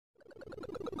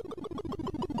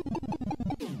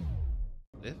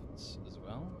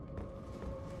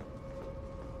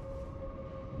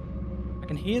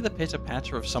can hear the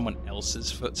pitter-patter of someone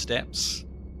else's footsteps.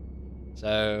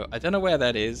 So, I don't know where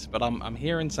that is, but I'm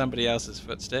hearing somebody else's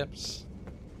footsteps.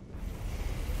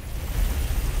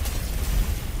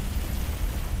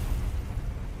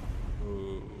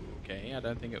 Okay, I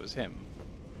don't think it was him.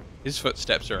 His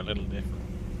footsteps are a little different.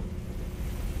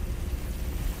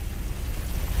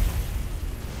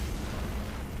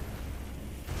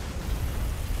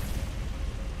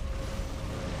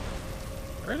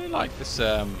 I really like this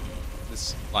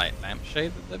this like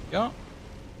lampshade that they've got.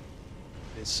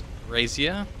 This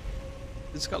brazier.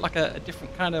 It's got like a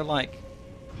different kind of like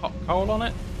hot coal on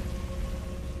it.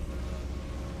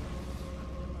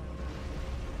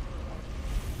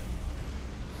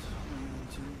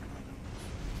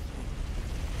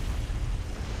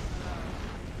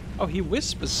 Oh, he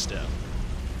whispers still.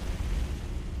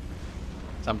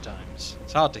 Sometimes.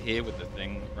 It's hard to hear with the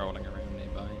thing rolling around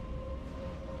nearby.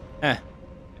 Heh.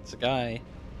 It's a guy.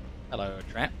 Hello,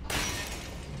 trap.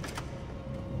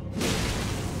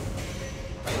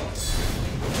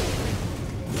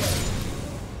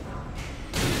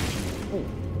 Ooh.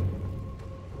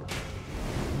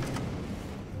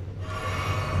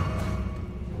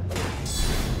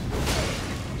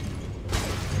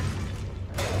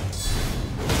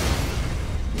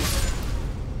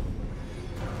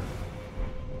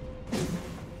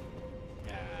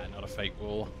 Yeah, not a fake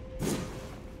wall.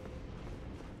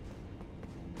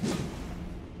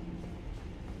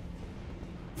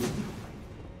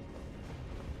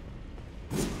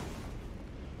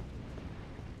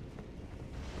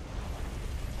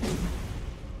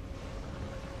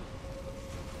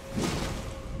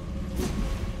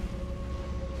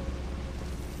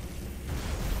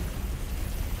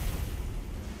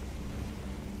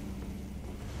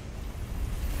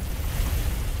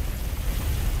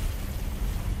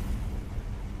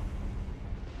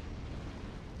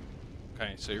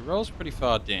 Okay, so he rolls pretty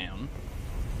far down.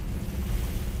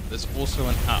 There's also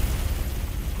an up.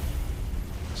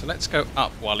 So let's go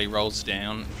up while he rolls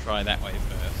down and try that way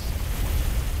first.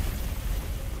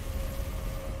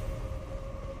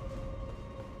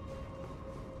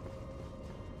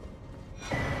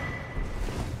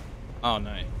 Oh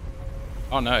no.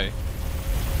 Oh no.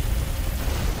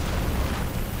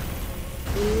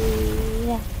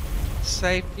 Ooh.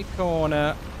 Safety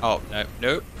corner. Oh, no,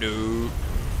 no, no.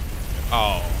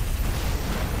 Oh.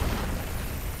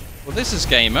 Well, this is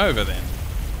game over then.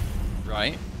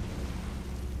 Right?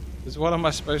 Because what am I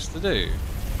supposed to do?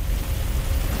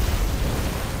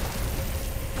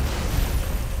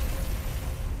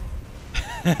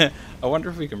 I wonder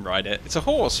if we can ride it. It's a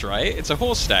horse, right? It's a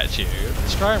horse statue.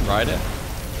 Let's try and ride it.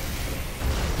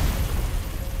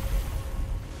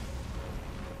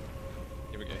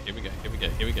 Here we go, here we go, here we go,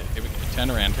 here we go, here we go. Turn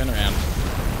around, turn around.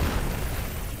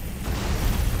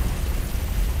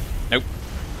 Nope.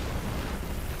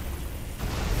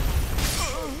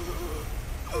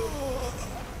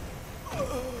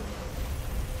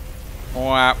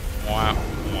 Wah, wah,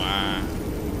 wah.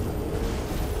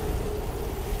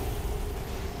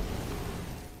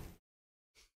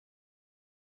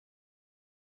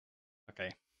 Okay,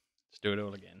 let's do it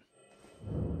all again.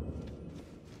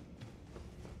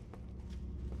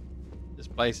 This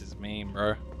place is mean,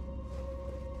 bro.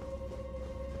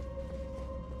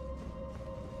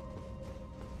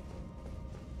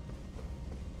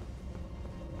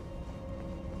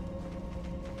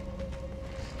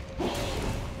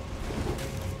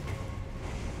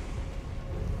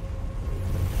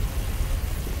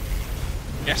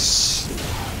 Yes!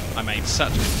 I made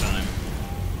such good time.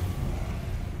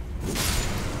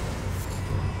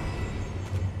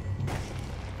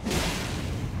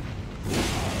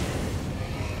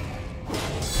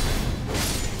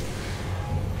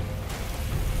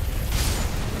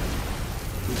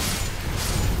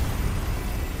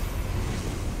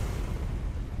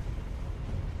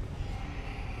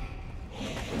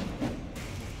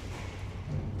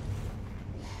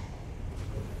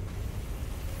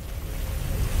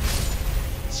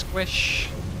 Squish.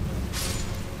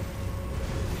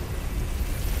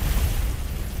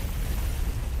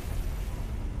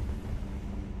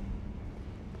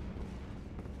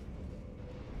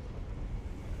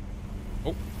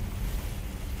 Oh.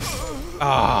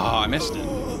 Ah, I missed it.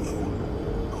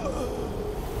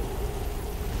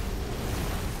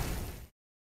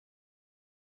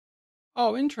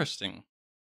 Oh, interesting.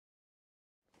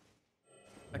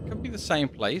 That could be the same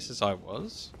place as I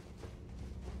was.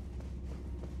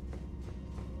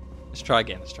 Let's try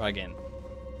again, let's try again.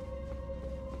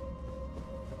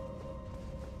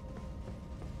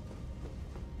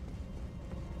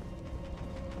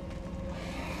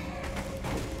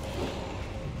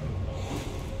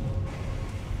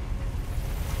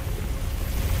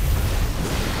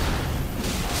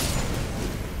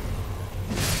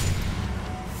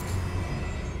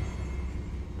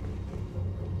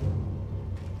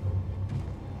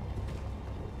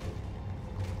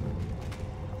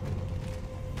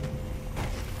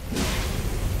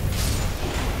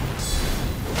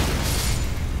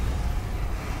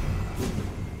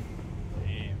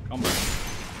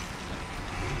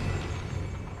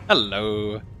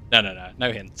 Hello.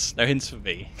 No hints. No hints for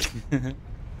me.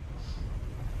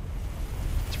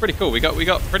 It's pretty cool. We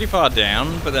got pretty far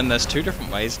down, but then there's two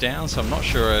different ways down, so I'm not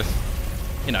sure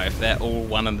if, you know, if they're all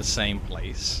one and the same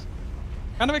place.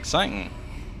 Kind of exciting.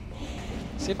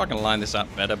 See if I can line this up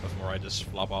better before I just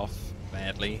flop off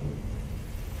badly.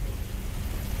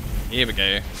 Here we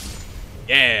go.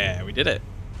 Yeah, we did it.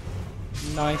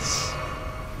 Nice.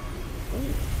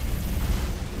 Ooh.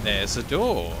 There's a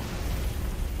door.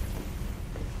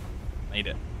 Made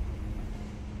it.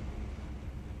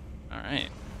 Alright.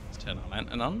 Let's turn our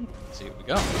lantern on. See what we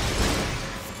got.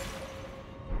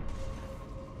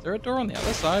 Is there a door on the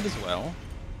other side as well?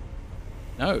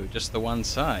 No, just the one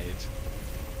side.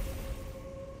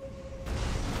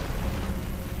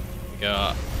 We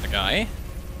got a guy.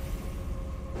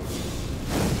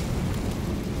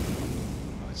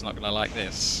 Oh, he's not gonna like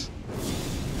this.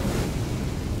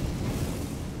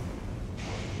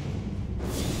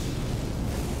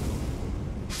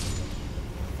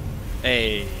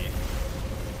 Hey.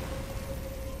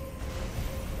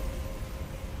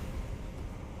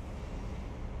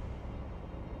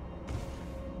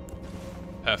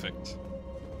 Perfect.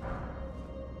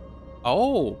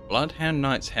 Oh, Bloodhound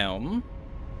Knight's helm.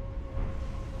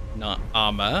 Not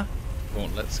armor,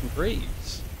 gauntlets and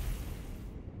greaves.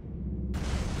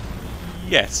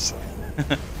 Yes.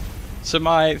 So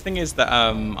my thing is that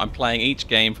I'm playing each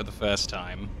game for the first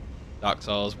time. Dark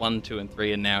Souls 1, 2, and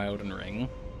 3, and now Elden Ring.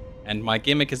 And my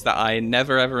gimmick is that I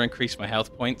never ever increase my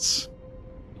health points.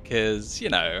 Because, you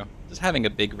know, just having a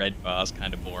big red bar is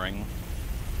kind of boring.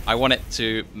 I want it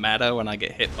to matter when I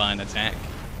get hit by an attack.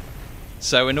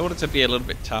 So in order to be a little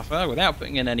bit tougher, without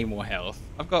putting in any more health,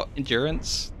 I've got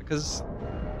endurance. Because,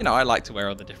 you know, I like to wear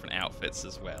all the different outfits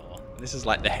as well. This is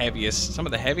like the heaviest, some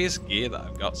of the heaviest gear that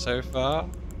I've got so far.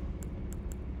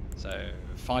 So,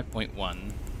 5.1.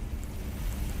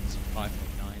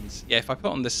 5.9s. Yeah, if I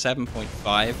put on the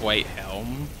 7.5 weight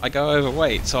helm, I go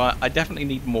overweight, so I definitely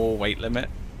need more weight limit.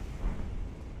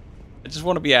 I just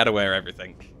want to be able to wear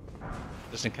everything.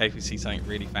 Just in case we see something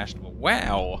really fashionable.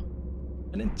 Wow!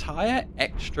 An entire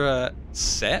extra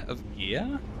set of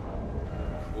gear?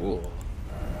 Cool.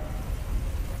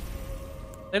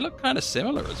 They look kind of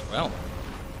similar as well.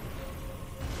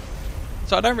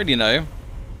 So I don't really know.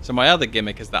 So my other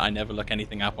gimmick is that I never look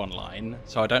anything up online.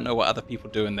 So I don't know what other people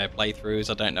do in their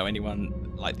playthroughs. I don't know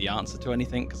anyone, like, the answer to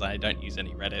anything, because I don't use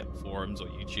any Reddit forums or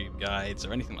YouTube guides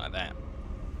or anything like that.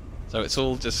 So it's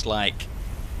all just, like,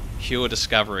 pure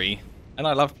discovery. And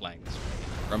I love playing this.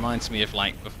 It reminds me of,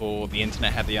 like, before the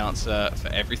internet had the answer for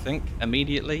everything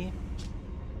immediately.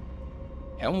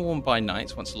 Helm worn by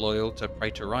knights once loyal to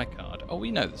Praetor Rykard. Oh,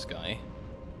 we know this guy.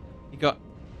 He got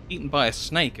eaten by a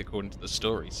snake, according to the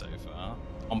story so far.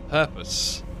 On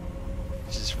purpose.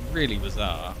 Which is really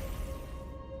bizarre.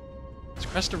 His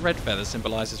crest of red feather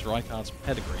symbolises Rykard's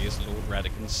pedigree as Lord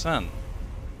Radigan's son.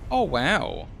 Oh,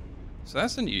 wow. So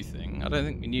that's a new thing. I don't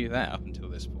think we knew that up until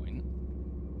this point.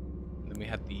 And then we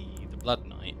had the Blood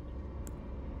Knight.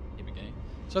 Here we go.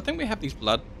 So I think we have these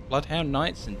Bloodhound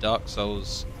Knights in Dark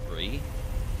Souls 3.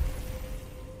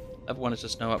 Level 1 is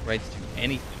just no upgrades to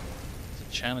anything. It's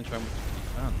a challenge run which is pretty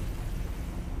fun.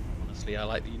 Honestly, I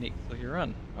like the unique you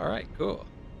run. Alright, cool.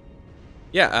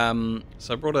 Yeah,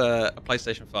 so I brought a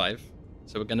PlayStation 5.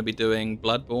 So we're going to be doing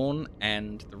Bloodborne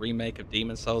and the remake of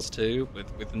Demon Souls 2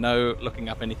 with no looking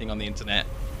up anything on the internet.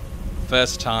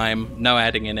 First time, no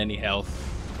adding in any health,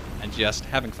 and just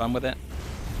having fun with it.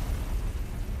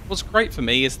 What's great for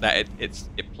me is that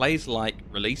it plays like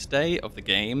release day of the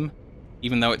game,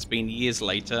 even though it's been years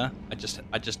later. I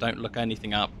just don't look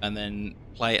anything up and then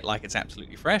play it like it's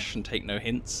absolutely fresh and take no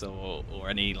hints or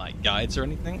any like guides or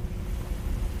anything.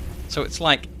 So it's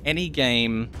like any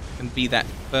game can be that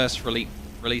first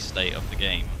release date of the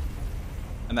game,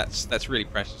 and that's really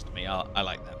precious to me. I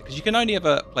like that because you can only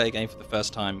ever play a game for the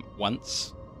first time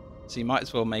once, so you might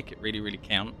as well make it really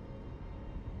count.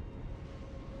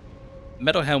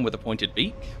 Metal helm with a pointed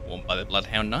beak, worn by the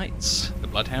Bloodhound Knights. The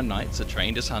Bloodhound Knights are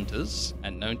trained as hunters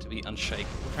and known to be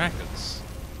unshakable trackers.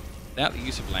 Without the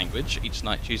use of language, each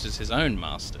knight chooses his own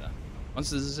master.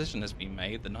 Once the decision has been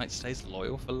made, the knight stays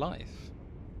loyal for life.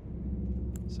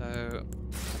 So,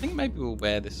 I think maybe we'll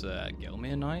wear this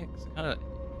Gelmir knight, because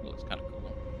it looks kind of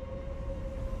cool.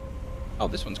 Oh,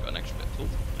 this one's got an extra bit of tools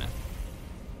on it.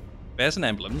 Bears an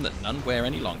emblem that none wear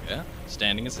any longer,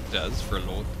 standing as it does for a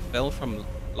lord that fell from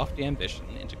lofty ambition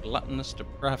into gluttonous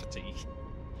depravity.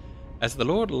 As the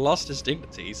lord lost his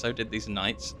dignity, so did these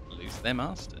knights lose their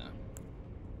master.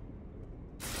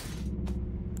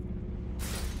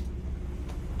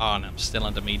 Oh, and I'm still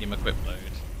under medium equip load.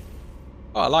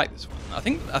 Oh, I like this one. I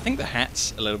think the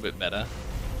hat's a little bit better.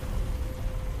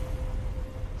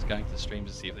 going to the stream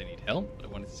to see if they need help, but I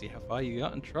wanted to see how far you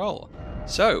got in Troll.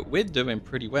 So, we're doing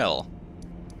pretty well.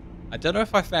 I don't know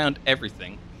if I found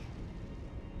everything,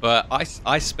 but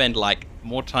I spend like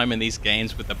more time in these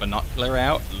games with the binocular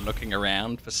out, looking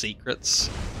around for secrets,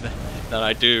 than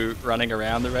I do running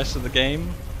around the rest of the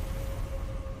game.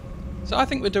 So I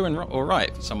think we're doing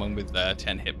alright for someone with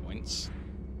 10 hit points.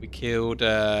 We killed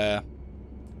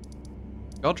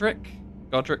Godric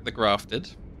the Grafted,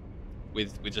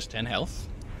 with just 10 health.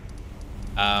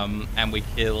 And we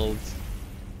killed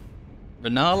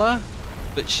Renala,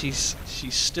 but she's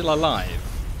still alive.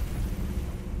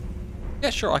 Yeah,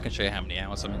 sure, I can show you how many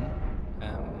hours I'm in.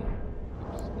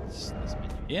 This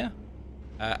menu here.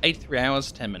 83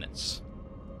 hours, 10 minutes.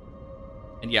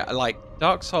 And yeah, like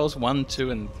Dark Souls 1,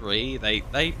 2, and 3,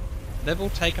 they've all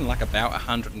taken like about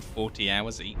 140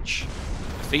 hours each.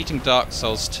 Defeating Dark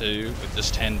Souls 2 with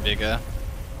just 10 vigor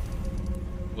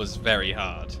was very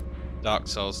hard. Dark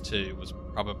Souls 2 was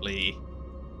probably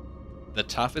the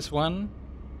toughest one.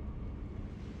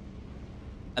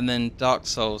 And then Dark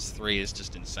Souls 3 is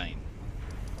just insane.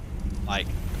 Like,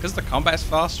 because the combat's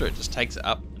faster, it just takes it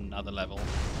up another level.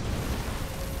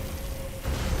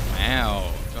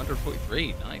 Wow,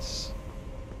 243, nice.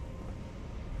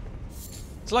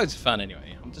 It's loads of fun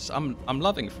anyway. I'm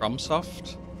loving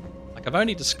FromSoft. Like, I've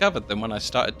only discovered them when I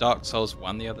started Dark Souls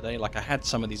 1 the other day. Like, I had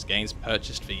some of these games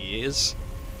purchased for years,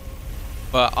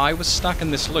 but I was stuck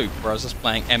in this loop where I was just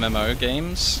playing MMO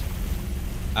games.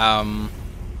 And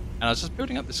I was just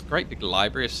building up this great big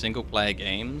library of single-player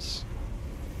games.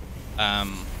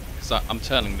 Because I'm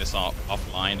turning this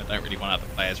offline. I don't really want other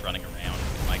players running around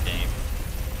in my game.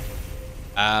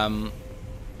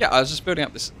 Yeah, I was just building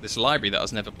up this library that I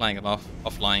was never playing of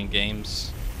offline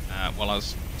games while I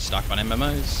was stuck on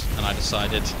MMOs, and I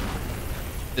decided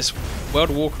this World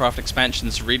of Warcraft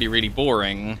expansion's really, really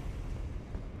boring.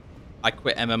 I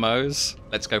quit MMOs.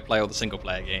 Let's go play all the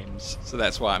single-player games. So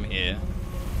that's why I'm here.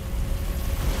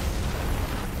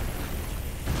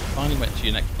 Finally went to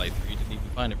your next playthrough. You didn't even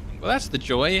find everything. Well, that's the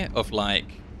joy of like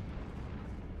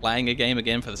playing a game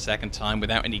again for the second time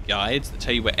without any guides that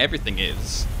tell you where everything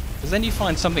is. Because then you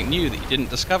find something new that you didn't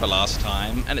discover last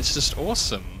time, and it's just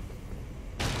awesome.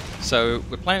 So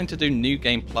we're planning to do New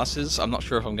Game Pluses. I'm not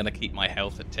sure if I'm going to keep my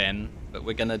health at 10, but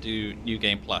we're going to do New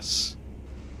Game Plus.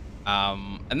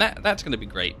 And that's going to be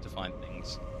great to find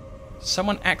things.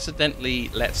 Someone accidentally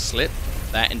let slip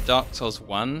that in Dark Souls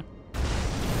 1,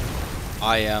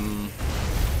 I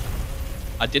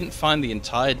didn't find the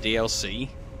entire DLC.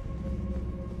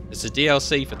 There's a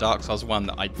DLC for Dark Souls 1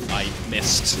 that I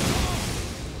missed.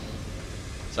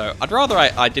 So I'd rather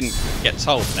I didn't get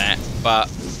told that, but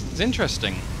it's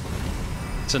interesting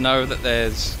to know that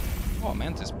there's... Oh,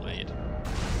 Mantis Blade.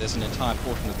 There's an entire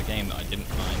portion of the game that I didn't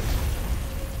find.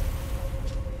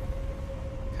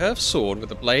 Curved sword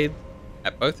with a blade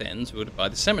at both ends wielded by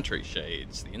the Cemetery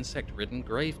Shades, the insect-ridden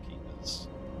Gravekeepers.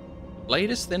 The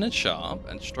blade is thin and sharp,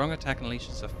 and strong attack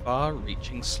unleashes a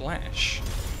far-reaching slash.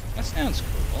 That sounds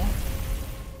cool.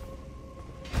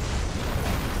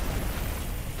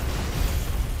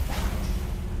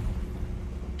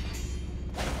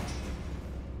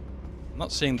 I'm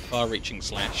not seeing the far-reaching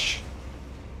slash.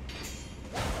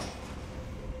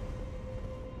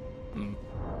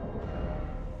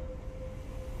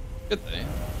 Good though.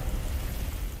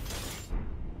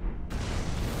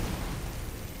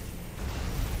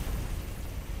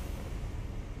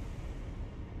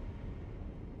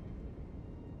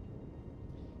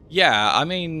 Yeah, I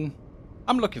mean,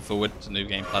 I'm looking forward to New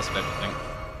Game Plus of everything.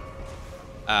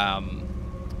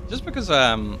 Just because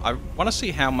I want to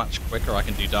see how much quicker I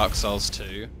can do Dark Souls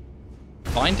 2.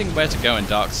 Finding where to go in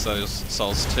Dark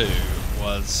Souls 2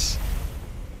 was...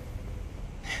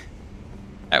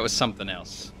 that was something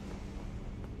else.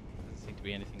 Doesn't seem to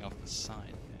be anything off the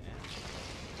side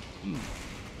there.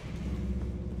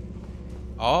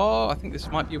 Oh, I think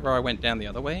this might be where I went down the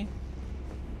other way.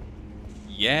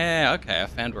 Yeah, okay, I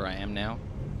found where I am now.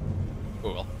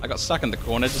 Cool. I got stuck in the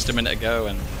corner just a minute ago,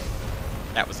 and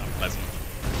that was unpleasant.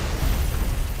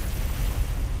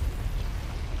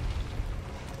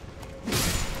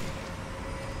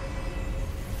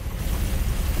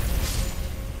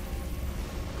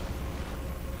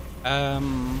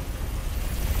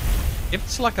 If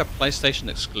it's like a PlayStation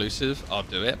exclusive, I'll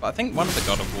do it, but I think one of the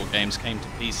God of War games came to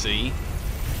PC,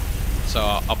 so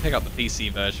I'll pick up the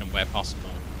PC version where possible.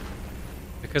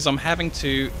 Because I'm having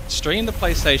to stream the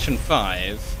PlayStation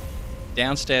 5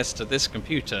 downstairs to this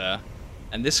computer,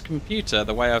 and this computer,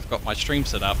 the way I've got my stream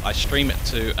set up, I stream it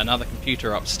to another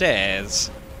computer upstairs,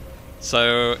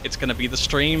 so it's going to be the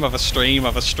stream of a stream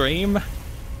of a stream,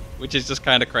 which is just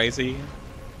kind of crazy.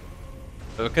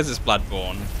 But because it's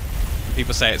Bloodborne,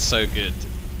 People say it's so good.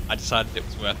 I decided it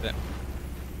was worth it.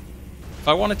 If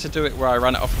I wanted to do it where I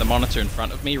run it off the monitor in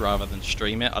front of me rather than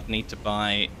stream it, I'd need to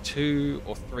buy 2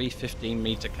 or 3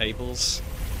 15-meter cables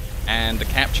and a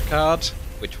capture card,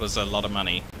 which was a lot of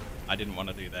money. I didn't want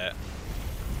to do that.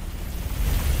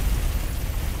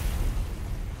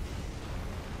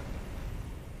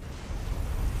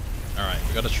 Alright,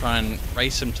 we got to try and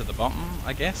race him to the bottom,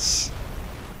 I guess.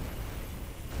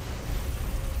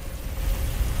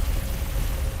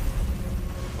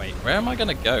 Wait, where am I going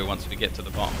to go once we get to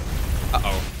the bottom?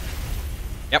 Uh-oh.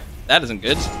 Yep, that isn't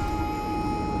good.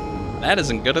 That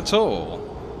isn't good at all.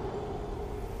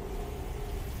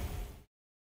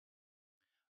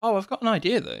 Oh, I've got an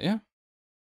idea, though.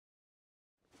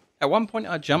 At one point,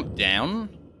 I jumped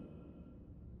down.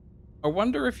 I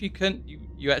wonder if you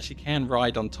actually can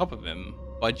ride on top of him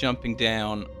by jumping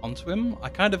down onto him. I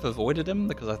kind of avoided him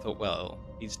because I thought, well,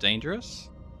 he's dangerous.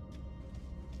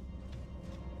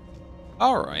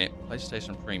 Alright,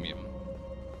 PlayStation Premium.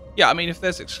 Yeah, I mean, if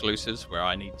there's exclusives where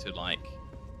I need to, like,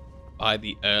 buy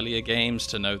the earlier games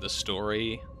to know the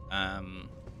story,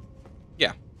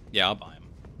 yeah, I'll buy them.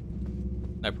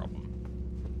 No problem.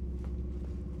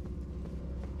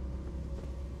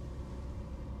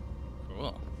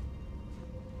 Cool.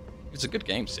 It's a good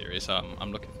game series, so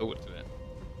I'm looking forward to it.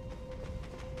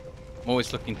 I'm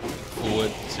always looking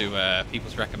forward to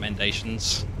people's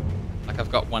recommendations. Like,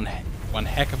 I've got one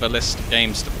heck of a list of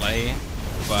games to play,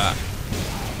 but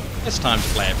it's time to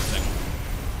play everything.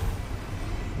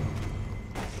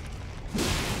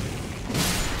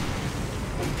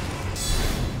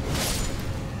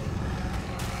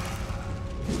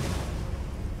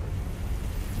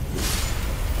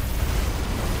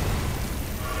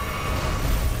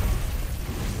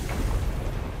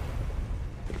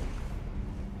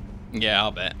 Yeah,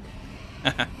 I'll bet.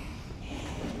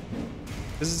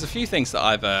 There's a few things that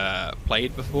I've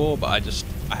played before, but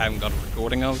I haven't got a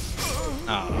recording of.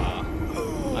 Ah,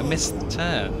 I missed the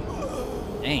turn.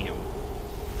 Damn.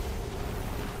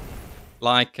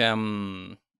 Like,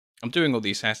 I'm doing all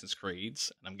the Assassin's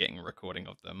Creeds, and I'm getting a recording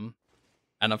of them.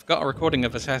 And I've got a recording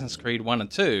of Assassin's Creed 1 and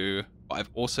 2, but I've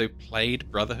also played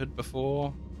Brotherhood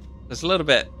before. It's a little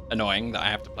bit annoying that I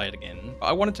have to play it again, but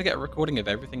I wanted to get a recording of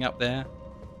everything up there.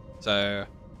 So,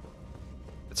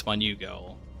 it's my new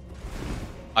goal.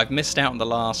 I've missed out on the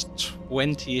last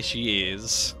 20-ish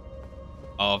years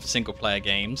of single-player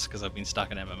games because I've been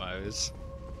stuck in MMOs.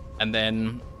 And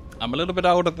then I'm a little bit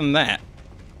older than that.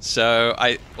 So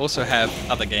I also have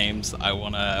other games that I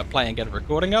want to play and get a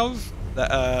recording of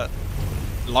that are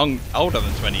older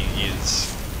than 20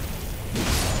 years.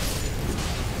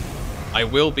 I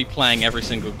will be playing every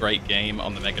single great game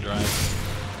on the Mega Drive.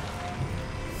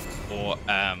 Or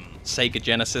Sega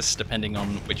Genesis, depending on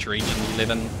which region you live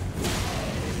in.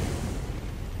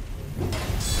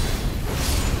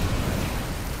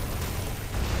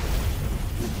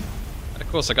 And of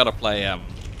course I gotta play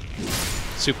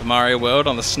Super Mario World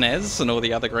on the SNES and all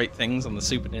the other great things on the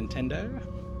Super Nintendo.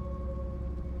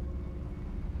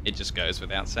 It just goes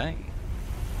without saying.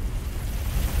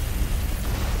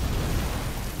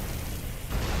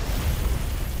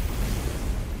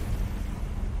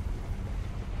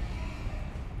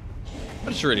 I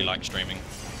just really like streaming.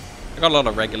 I've got a lot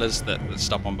of regulars that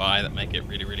stop on by that make it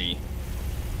really, really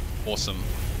awesome.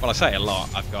 Well, I say a lot.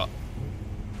 I've got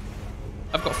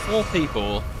 4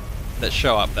 people that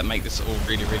show up that make this all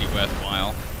really, really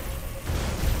worthwhile.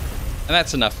 And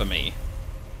that's enough for me.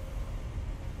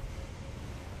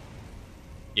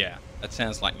 Yeah, that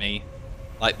sounds like me.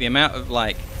 Like, the amount of,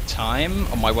 like, time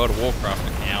on my World of Warcraft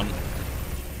account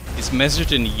is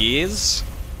measured in years,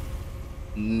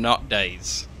 not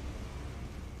days.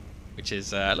 Which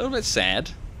is a little bit sad,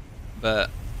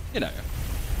 but, you know,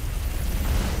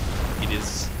 it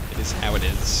is how it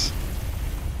is.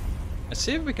 Let's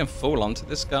see if we can fall onto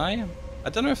this guy. I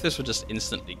don't know if this will just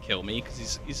instantly kill me,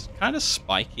 because he's kind of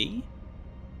spiky,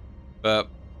 but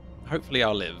hopefully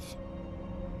I'll live.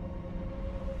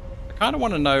 I kind of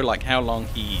want to know, like, how long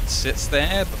he sits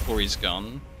there before he's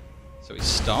gone. So he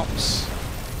stops,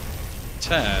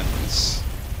 turns.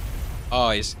 Oh,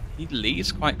 he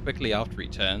leaves quite quickly after he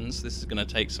turns. This is going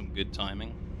to take some good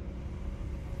timing.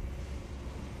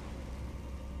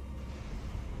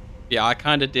 Yeah, I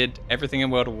kind of did everything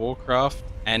in World of Warcraft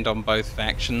and on both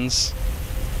factions.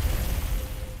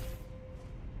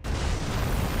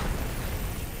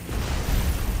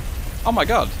 Oh my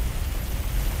god.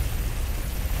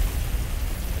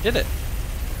 I did it.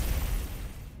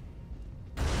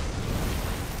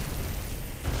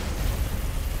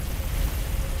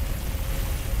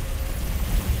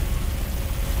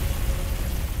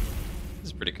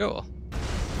 Pretty cool.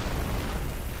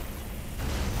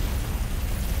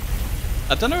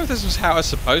 I don't know if this was how I was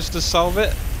supposed to solve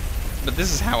it, but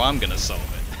this is how I'm gonna solve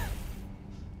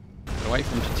it. Gotta wait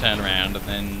for him to turn around and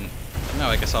then... No,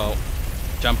 I guess I'll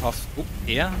jump off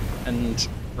here and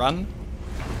run.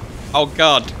 Oh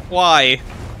god, why?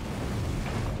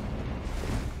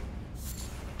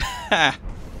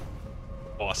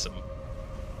 Awesome.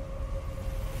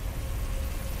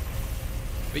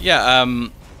 But yeah,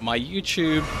 my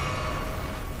YouTube...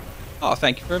 Oh,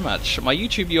 thank you very much. My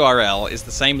YouTube URL is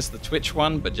the same as the Twitch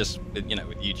one, but just, you know,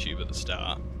 with YouTube at the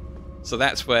start. So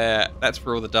that's where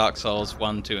all the Dark Souls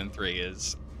 1, 2, and 3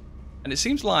 is. And it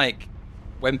seems like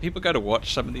when people go to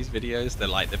watch some of these videos,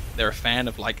 they're a fan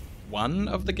of like one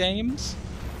of the games.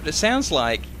 But it sounds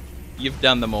like you've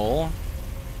done them all,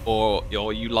 or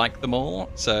you like them all.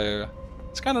 So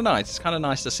it's kind of nice. It's kind of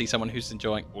nice to see someone who's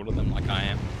enjoying all of them like I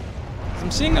am. I'm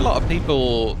seeing a lot of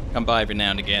people come by every now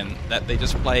and again that they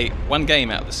just play one game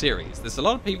out of the series. There's a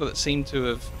lot of people that seem to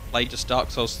have played just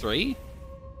Dark Souls 3,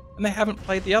 and they haven't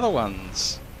played the other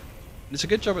ones. And it's a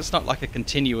good job it's not like a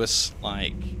continuous,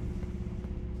 like,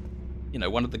 you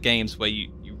know, one of the games where you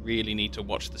really need to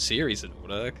watch the series in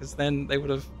order, because then they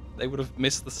would have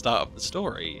missed the start of the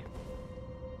story.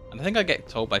 And I think I get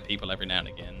told by people every now and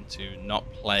again to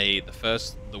not play the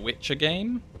first The Witcher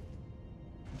game,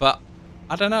 but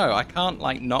I don't know, I can't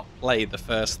like not play the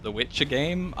first The Witcher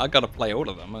game. I gotta play all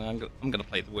of them, and I'm gonna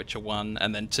play The Witcher 1,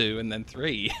 and then 2, and then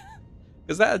 3.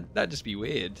 Because that'd just be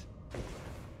weird.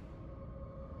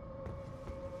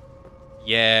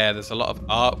 Yeah, there's a lot of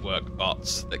artwork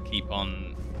bots that keep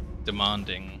on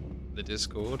demanding the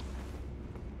Discord.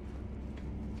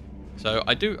 So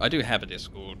I do have a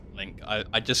Discord link.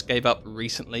 I just gave up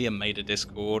recently and made a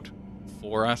Discord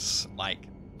for us. Like,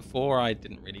 before I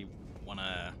didn't really want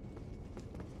to,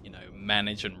 you know,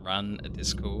 manage and run a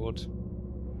Discord.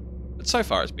 But so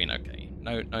far it's been okay.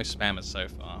 No spammers so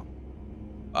far.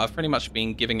 I've pretty much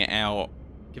been giving out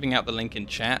the link in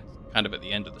chat, kind of at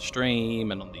the end of the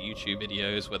stream and on the YouTube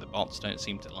videos where the bots don't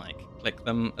seem to like click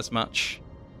them as much.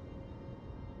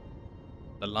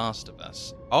 The Last of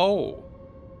Us. Oh,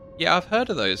 yeah, I've heard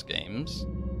of those games.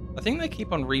 I think they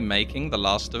keep on remaking The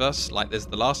Last of Us. Like, there's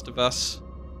The Last of Us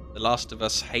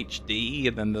HD,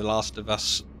 and then The Last of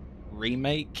Us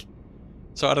remake.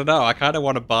 So I don't know. I kind of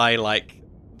want to buy like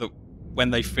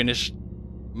when they finish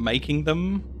making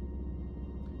them.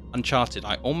 Uncharted.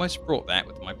 I almost brought that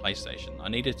with my PlayStation. I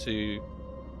needed to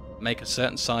make a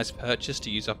certain size purchase to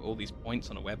use up all these points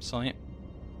on a website.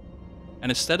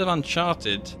 And instead of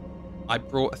Uncharted, I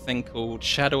brought a thing called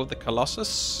Shadow of the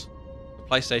Colossus for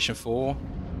PlayStation 4.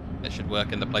 It should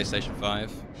work in the PlayStation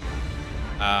 5.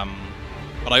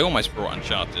 But I almost brought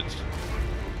Uncharted.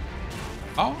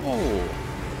 Oh,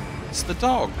 it's the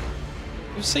dog.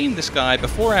 We've seen this guy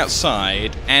before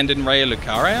outside and in Raya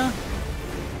Lucaria.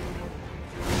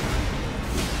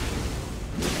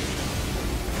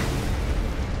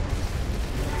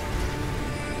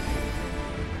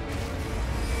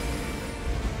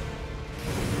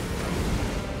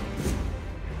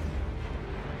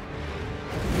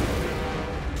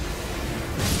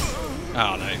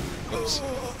 Oh no. Oops.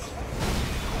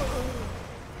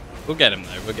 We'll get him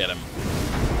though, we'll get him.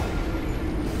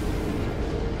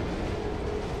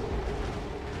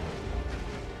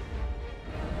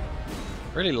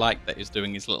 I really liked that he was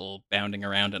doing his little bounding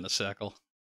around in a circle.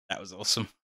 That was awesome.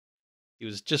 He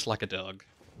was just like a dog.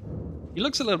 He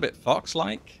looks a little bit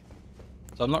fox-like,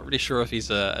 so I'm not really sure if he's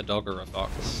a dog or a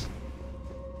fox.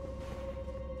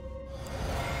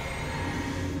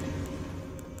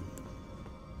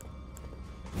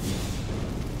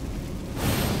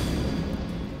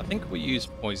 I think we use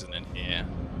poison in here.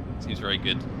 Seems very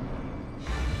good.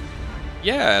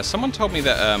 Yeah, someone told me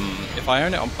that if I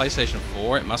own it on PlayStation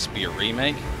 4, it must be a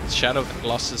remake. Shadow of the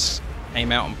Colossus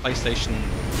came out on PlayStation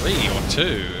 3 or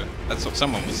 2. That's what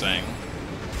someone was saying.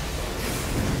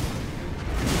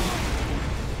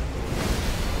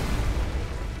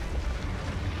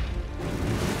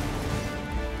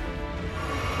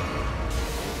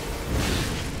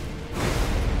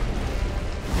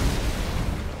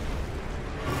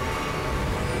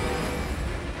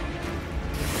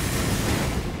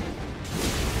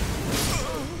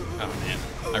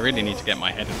 I really need to get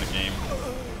my head in the game.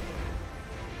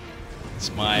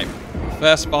 It's my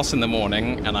first boss in the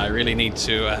morning, and I really need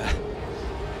to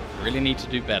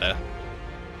do better.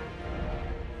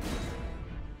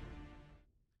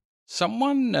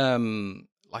 Someone,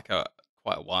 quite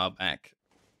a while back,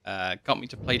 got me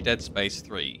to play Dead Space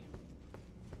 3.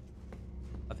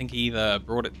 I think he either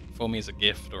brought it for me as a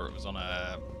gift, or it was on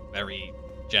a very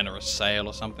generous sale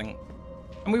or something.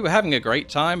 And we were having a great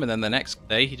time, and then the next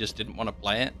day he just didn't want to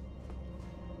play it.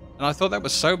 And I thought that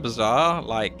was so bizarre.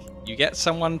 Like, you get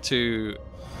someone to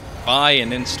buy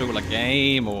and install a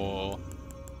game or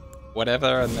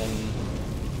whatever, and then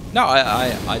no,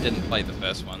 I didn't play the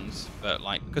first ones, but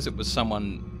like because it was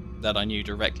someone that I knew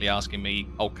directly asking me,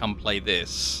 "Oh, come play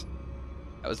this."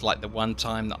 That was like the one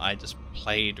time that I just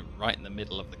played right in the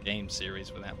middle of the game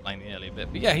series without playing the early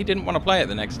bit. But yeah, he didn't want to play it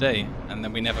the next day, and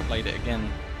then we never played it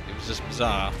again. It was just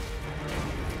bizarre.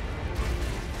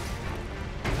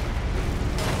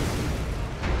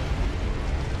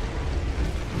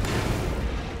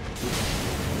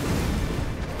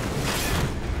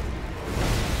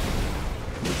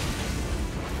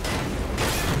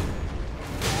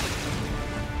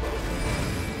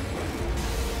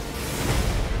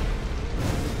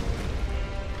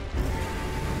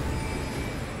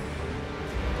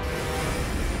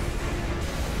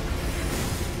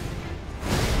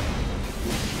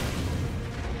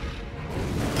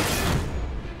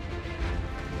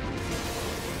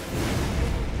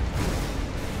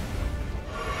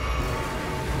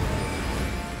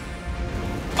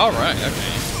 All right,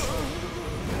 okay.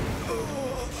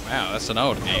 Wow, that's an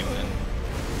old game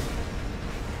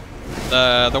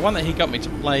then. The one that he got me to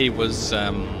play was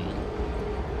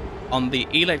on the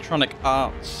Electronic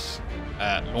Arts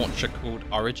launcher called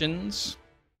Origins.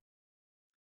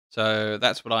 So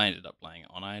that's what I ended up playing it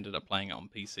on. I ended up playing it on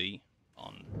PC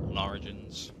on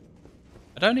Origins.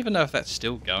 I don't even know if that's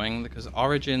still going, because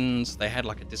Origins, they had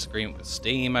like a disagreement with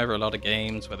Steam over a lot of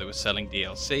games where they were selling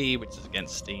DLC, which is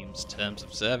against Steam's terms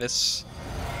of service.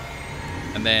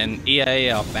 And then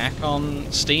EA are back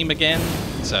on Steam again,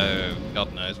 so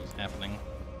God knows what's happening.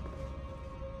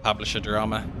 Publisher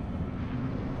drama.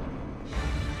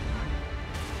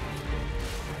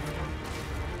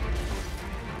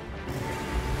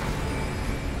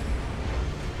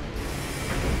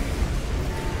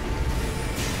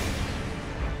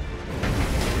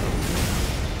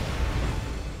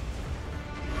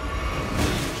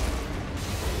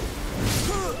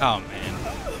 Oh man.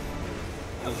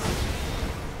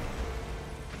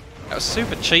 That was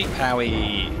super cheap how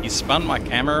he spun my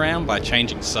camera around by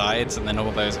changing sides, and then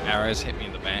all those arrows hit me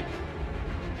in the back.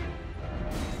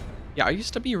 Yeah, I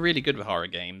used to be really good with horror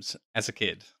games as a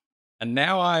kid. And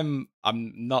now I'm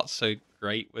not so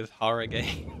great with horror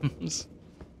games.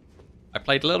 I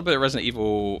played a little bit of Resident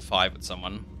Evil 5 with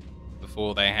someone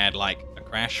before they had like a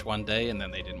crash one day and then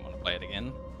they didn't want to play it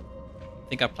again. I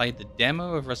think I played the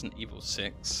demo of Resident Evil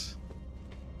 6,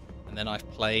 and then I've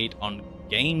played on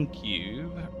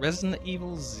GameCube Resident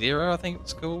Evil 0, I think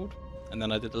it's called, and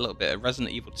then I did a little bit of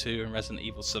Resident Evil 2 and Resident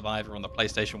Evil Survivor on the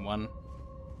PlayStation 1.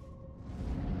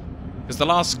 Because the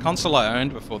last console I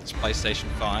owned before this PlayStation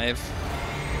 5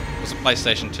 was a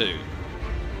PlayStation 2.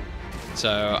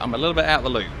 So I'm a little bit out of the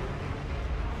loop.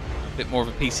 A bit more of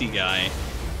a PC guy.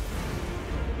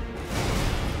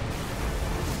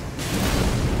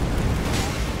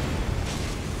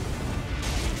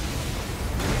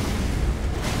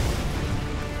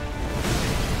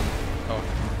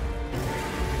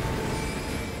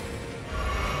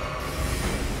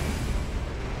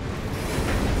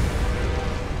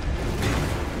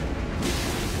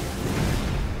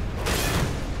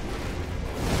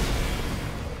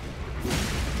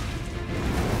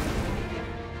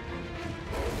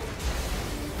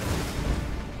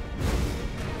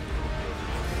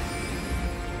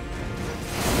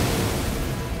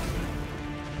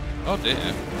 Oh dear.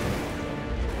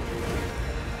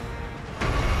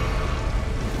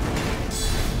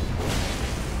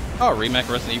 Oh, remake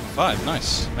Resident Evil 5,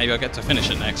 nice. Maybe I'll get to finish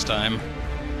it next time.